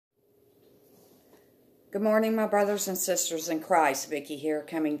Good morning, my brothers and sisters in Christ. Vicki here,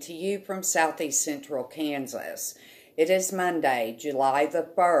 coming to you from southeast central Kansas. It is Monday, July the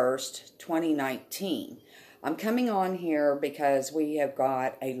 1st, 2019. I'm coming on here because we have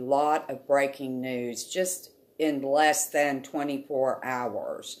got a lot of breaking news just in less than 24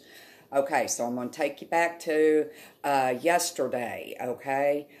 hours. Okay, so I'm going to take you back to yesterday,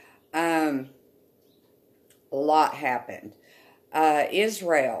 okay? A lot happened.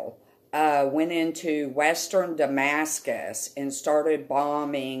 Israel went into western Damascus and started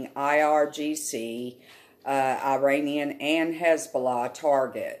bombing IRGC, Iranian and Hezbollah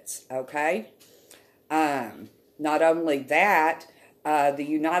targets, okay? Not only that, the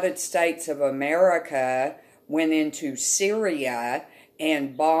United States of America went into Syria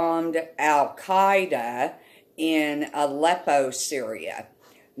and bombed Al-Qaeda in Aleppo, Syria.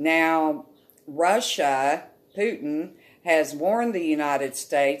 Now, Russia, Putin, has warned the United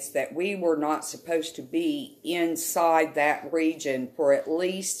States that we were not supposed to be inside that region for at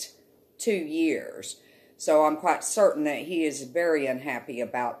least 2 years. So I'm quite certain that he is very unhappy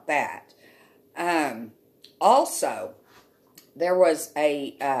about that. Also, there was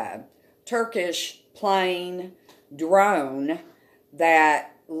a Turkish plane drone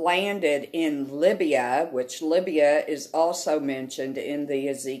that landed in Libya, which Libya is also mentioned in the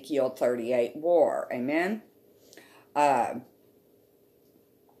Ezekiel 38 war. Amen? The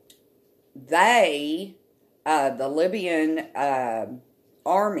Libyan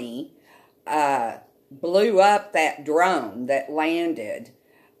army blew up that drone that landed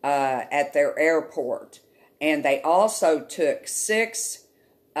at their airport. And they also took 6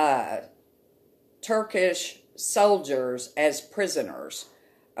 Turkish soldiers as prisoners.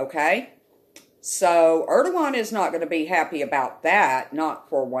 Okay? So Erdogan is not going to be happy about that, not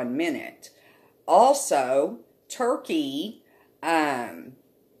for 1 minute. Also, Turkey has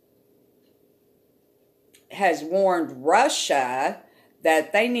warned Russia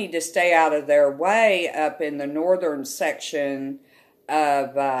that they need to stay out of their way up in the northern section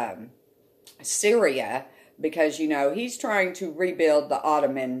of Syria because, you know, he's trying to rebuild the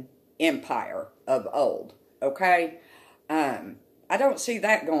Ottoman Empire of old, okay? I don't see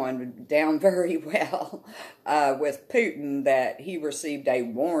that going down very well with Putin, that he received a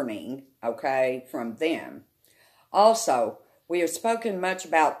warning, okay, from them. Also, we have spoken much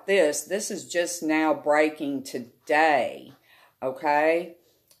about this. This is just now breaking today, okay?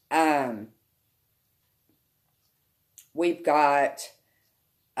 We've got,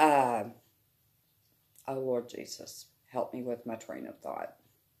 oh Lord Jesus, help me with my train of thought.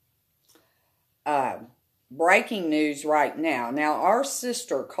 Breaking news right now. Now, our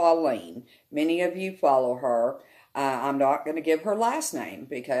sister Colleen, many of you follow her. I'm not going to give her last name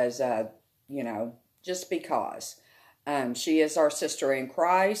because, you know, just because. She is our sister in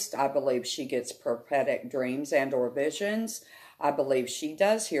Christ. I believe she gets prophetic dreams and or visions. I believe she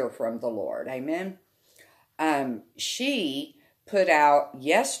does hear from the Lord. Amen. She put out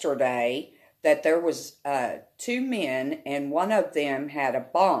yesterday that there was 2 men and one of them had a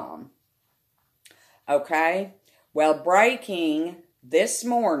bomb. Okay? Well, breaking this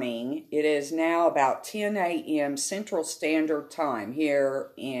morning, it is now about 10 a.m. Central Standard Time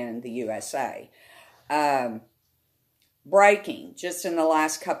here in the USA. Breaking, just in the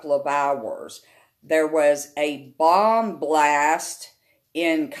last couple of hours, there was a bomb blast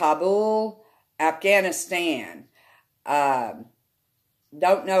in Kabul, Afghanistan. Don't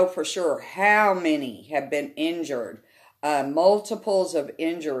know for sure how many have been injured. Multiples of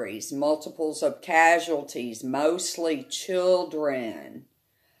injuries, multiples of casualties, mostly children.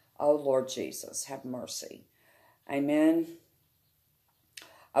 Oh, Lord Jesus, have mercy. Amen.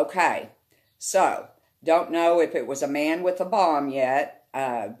 Okay, so don't know if it was a man with a bomb yet.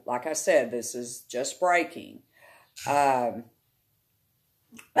 Like I said, this is just breaking. But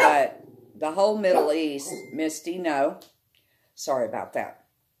the whole Middle East, Misty, no. Sorry about that.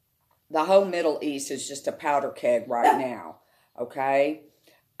 The whole Middle East is just a powder keg right now, okay?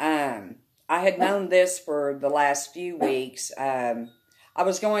 I had known this for the last few weeks. I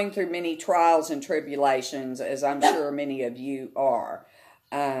was going through many trials and tribulations, as I'm sure many of you are.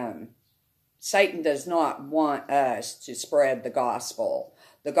 Satan does not want us to spread the gospel.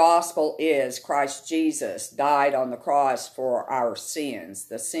 The gospel is Christ Jesus died on the cross for our sins,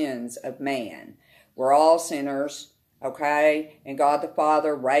 the sins of man. We're all sinners. Okay, and God the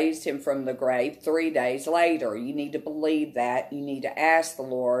Father raised him from the grave 3 days later. You need to believe that. You need to ask the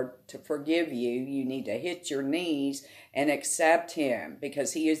Lord to forgive you. You need to hit your knees and accept him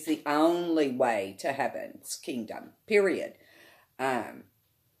because he is the only way to heaven's kingdom, period.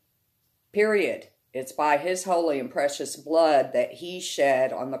 Period. It's by his holy and precious blood that he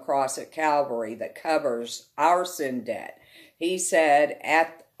shed on the cross at Calvary that covers our sin debt. He said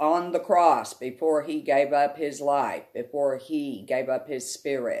on the cross, before he gave up his life, before he gave up his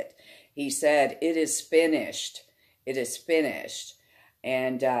spirit, he said, "It is finished. It is finished."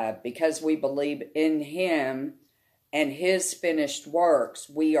 And because we believe in him and his finished works,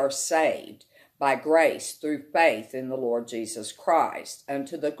 we are saved by grace through faith in the Lord Jesus Christ,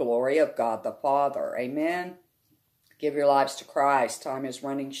 unto the glory of God the Father. Amen. Give your lives to Christ. Time is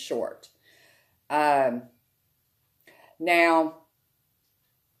running short. Now,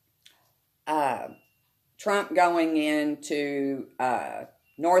 Trump going into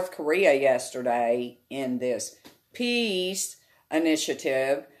North Korea yesterday in this peace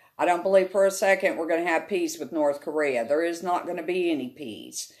initiative. I don't believe for a second we're going to have peace with North Korea. There is not going to be any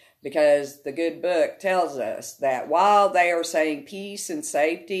peace, because the good book tells us that while they are saying peace and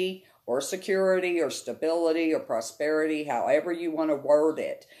safety or security or stability or prosperity, however you want to word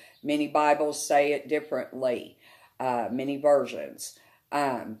it, many Bibles say it differently, many versions.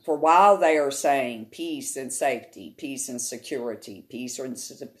 For while they are saying peace and safety, peace and security, peace and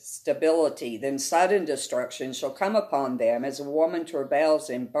stability, then sudden destruction shall come upon them as a woman travails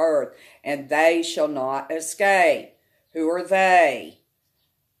in birth, and they shall not escape. Who are they?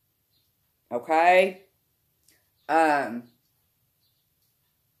 Okay? But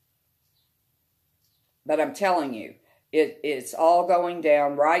I'm telling you, it's all going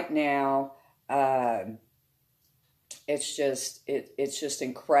down right now. It's just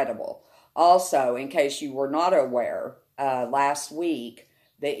incredible. Also, in case you were not aware, last week,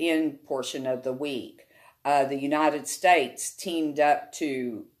 the end portion of the week, the United States teamed up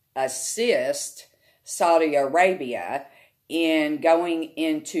to assist Saudi Arabia in going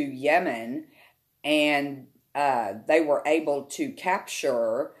into Yemen, and they were able to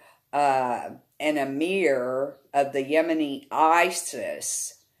capture an emir of the Yemeni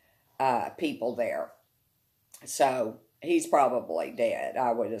ISIS people there. So he's probably dead,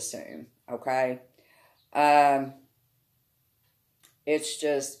 I would assume. Okay, it's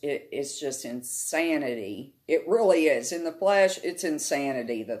just insanity. It really is. In the flesh, it's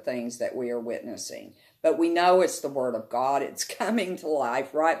insanity, the things that we are witnessing. But we know it's the Word of God. It's coming to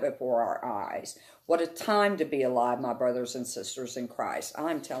life right before our eyes. What a time to be alive, my brothers and sisters in Christ.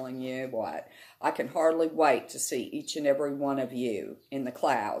 I'm telling you what, I can hardly wait to see each and every one of you in the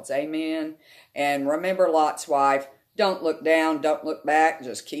clouds. Amen. And remember Lot's wife, don't look down, don't look back,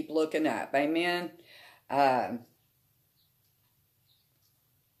 just keep looking up. Amen. There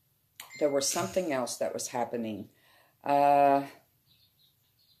was something else that was happening. I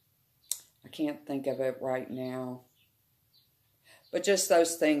can't think of it right now. But just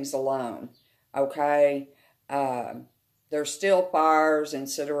those things alone, okay? There's still fires,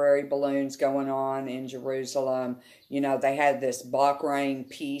 incendiary balloons going on in Jerusalem. You know, they had this Bahrain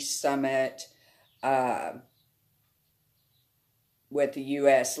Peace Summit with the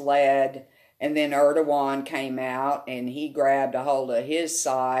U.S. led. And then Erdogan came out and he grabbed a hold of his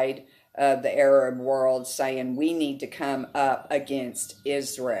side of the Arab world, saying we need to come up against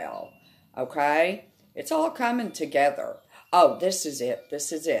Israel. Okay? It's all coming together. Oh, this is it.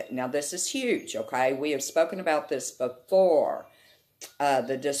 This is it. Now, this is huge, okay? We have spoken about this before.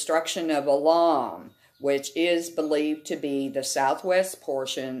 The destruction of Elam, which is believed to be the southwest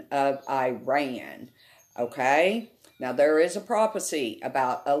portion of Iran, okay? Now, there is a prophecy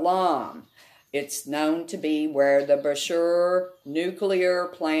about Elam. It's known to be where the Bushehr nuclear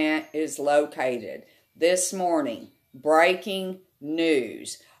plant is located. This morning, breaking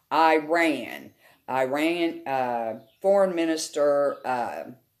news. Iran, Foreign Minister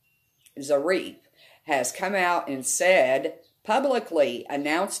Zarif has come out and said, publicly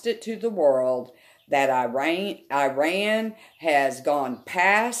announced it to the world, that Iran has gone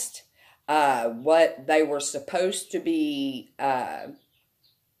past what they were supposed to be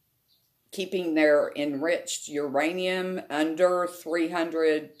keeping their enriched uranium under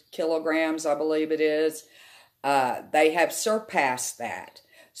 300 kilograms, I believe it is. They have surpassed that.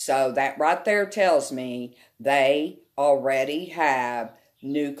 So that right there tells me they already have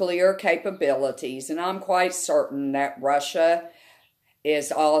nuclear capabilities, and I'm quite certain that Russia is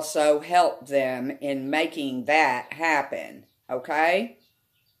also helped them in making that happen, okay?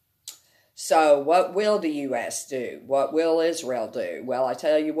 So what will the U.S. do? What will Israel do? Well, I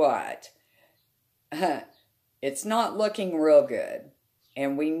tell you what, it's not looking real good,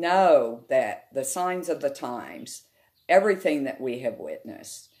 and we know that the signs of the times, everything that we have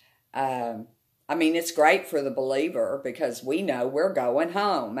witnessed. I mean, it's great for the believer because we know we're going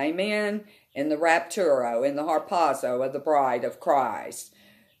home. Amen. In the rapturo, in the harpazo of the bride of Christ.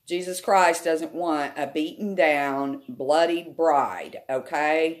 Jesus Christ doesn't want a beaten down, bloodied bride,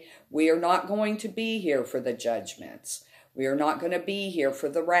 okay? We are not going to be here for the judgments. We are not going to be here for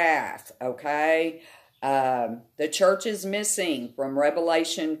the wrath, okay? The church is missing from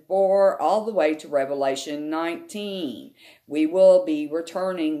Revelation 4 all the way to Revelation 19. We will be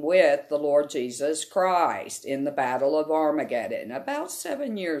returning with the Lord Jesus Christ in the Battle of Armageddon about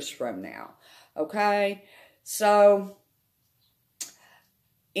 7 years from now, okay? So,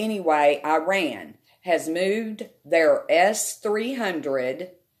 anyway, Iran has moved their S-300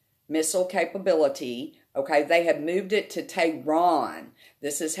 missile capability. Okay, they have moved it to Tehran.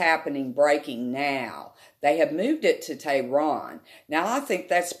 This is happening, breaking now. They have moved it to Tehran. Now, I think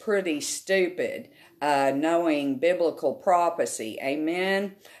that's pretty stupid, knowing biblical prophecy.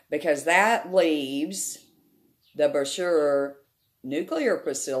 Amen? Because that leaves the Bashur nuclear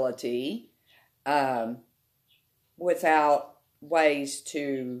facility without ways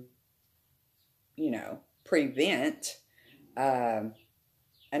to, prevent an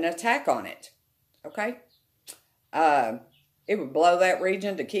attack on it. Okay? It would blow that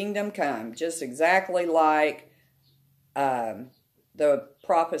region to kingdom come, just exactly like the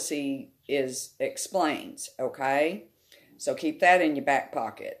prophecy explains, okay? So keep that in your back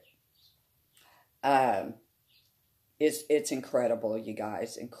pocket. It's incredible, you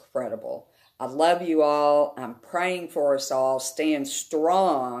guys, incredible. I love you all. I'm praying for us all. Stand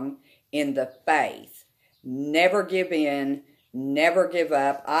strong in the faith. Never give in. Never give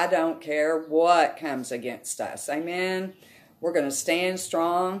up. I don't care what comes against us. Amen. We're going to stand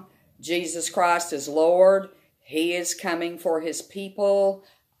strong. Jesus Christ is Lord. He is coming for his people.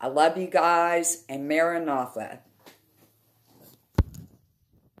 I love you guys, and Maranatha.